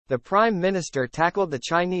The Prime Minister tackled the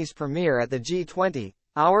Chinese premier at the G20,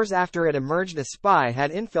 hours after it emerged a spy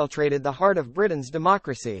had infiltrated the heart of Britain's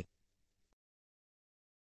democracy.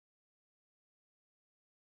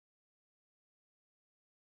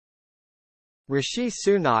 Rishi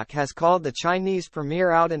Sunak has called the Chinese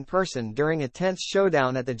premier out in person during a tense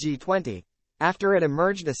showdown at the G20, after it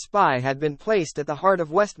emerged a spy had been placed at the heart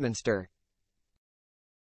of Westminster.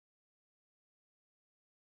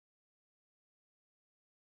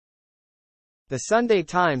 The Sunday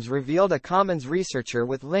Times revealed a Commons researcher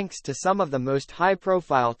with links to some of the most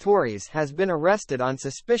high-profile Tories has been arrested on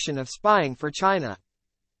suspicion of spying for China.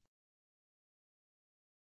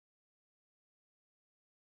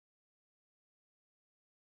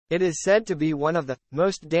 It is said to be one of the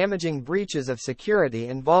most damaging breaches of security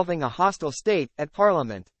involving a hostile state at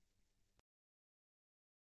Parliament.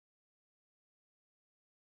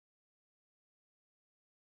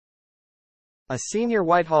 A senior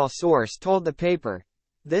Whitehall source told the paper,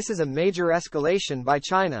 "This is a major escalation by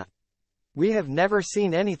China. We have never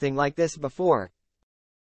seen anything like this before."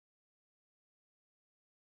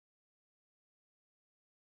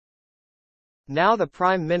 Now the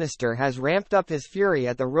Prime Minister has ramped up his fury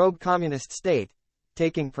at the rogue communist state,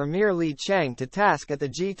 taking Premier Li Qiang to task at the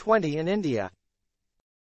G20 in India.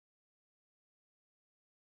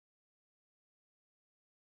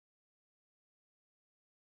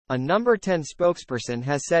 A No. 10 spokesperson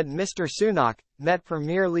has said Mr. Sunak met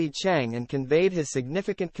Premier Li Qiang and conveyed his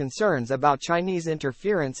significant concerns about Chinese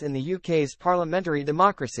interference in the UK's parliamentary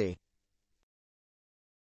democracy.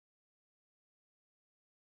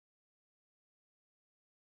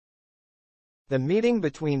 The meeting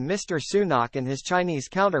between Mr. Sunak and his Chinese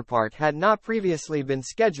counterpart had not previously been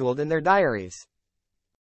scheduled in their diaries.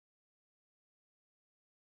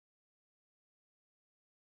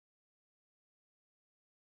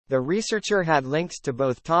 The researcher had links to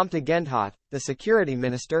both Tom Tugendhat, the Security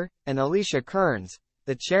Minister, and Alicia Kearns,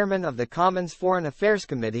 the chairman of the Commons Foreign Affairs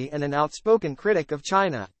Committee and an outspoken critic of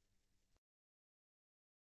China.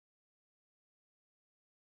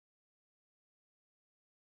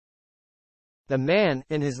 The man,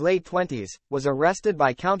 in his late 20s, was arrested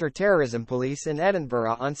by counter-terrorism police in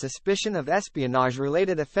Edinburgh on suspicion of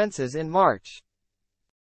espionage-related offences in March.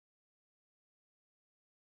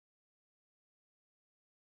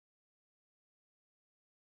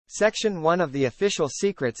 Section 1 of the Official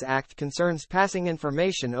Secrets Act concerns passing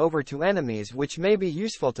information over to enemies which may be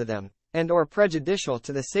useful to them, and/or prejudicial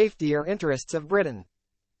to the safety or interests of Britain.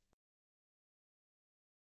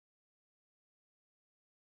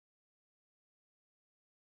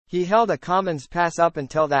 He held a Commons pass up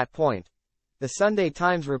until that point. The Sunday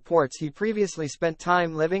Times reports he previously spent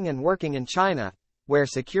time living and working in China, where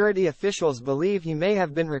security officials believe he may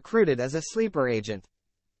have been recruited as a sleeper agent.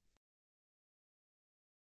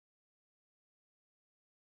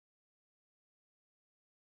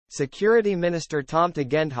 Security Minister Tom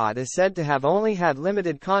Tugendhat is said to have only had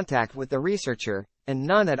limited contact with the researcher, and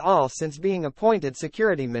none at all since being appointed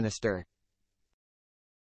Security Minister.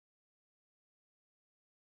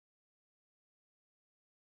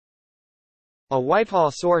 A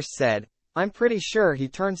Whitehall source said, "I'm pretty sure he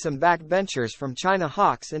turned some backbenchers from China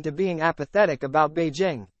hawks into being apathetic about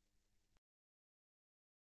Beijing."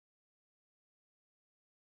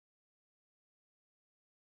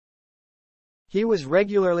 He was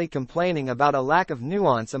regularly complaining about a lack of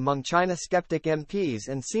nuance among China skeptic MPs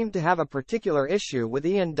and seemed to have a particular issue with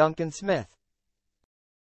Ian Duncan Smith.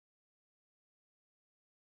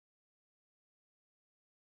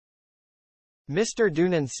 Mr.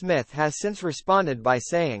 Duncan Smith has since responded by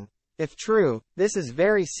saying, "If true, this is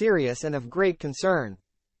very serious and of great concern."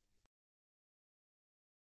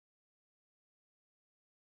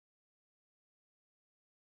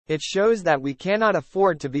 It shows that we cannot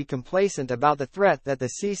afford to be complacent about the threat that the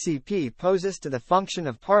CCP poses to the function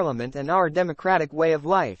of Parliament and our democratic way of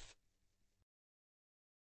life.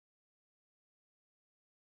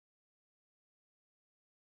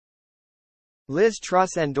 Liz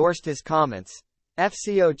Truss endorsed his comments.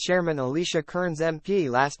 FCO Chairman Alicia Kearns MP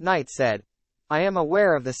last night said, "I am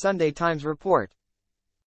aware of the Sunday Times report.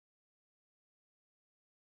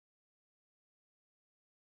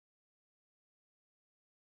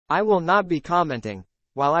 I will not be commenting.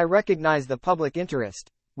 While I recognize the public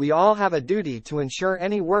interest, we all have a duty to ensure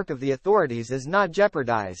any work of the authorities is not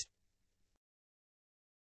jeopardized."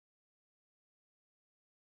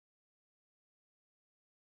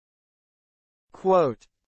 Quote,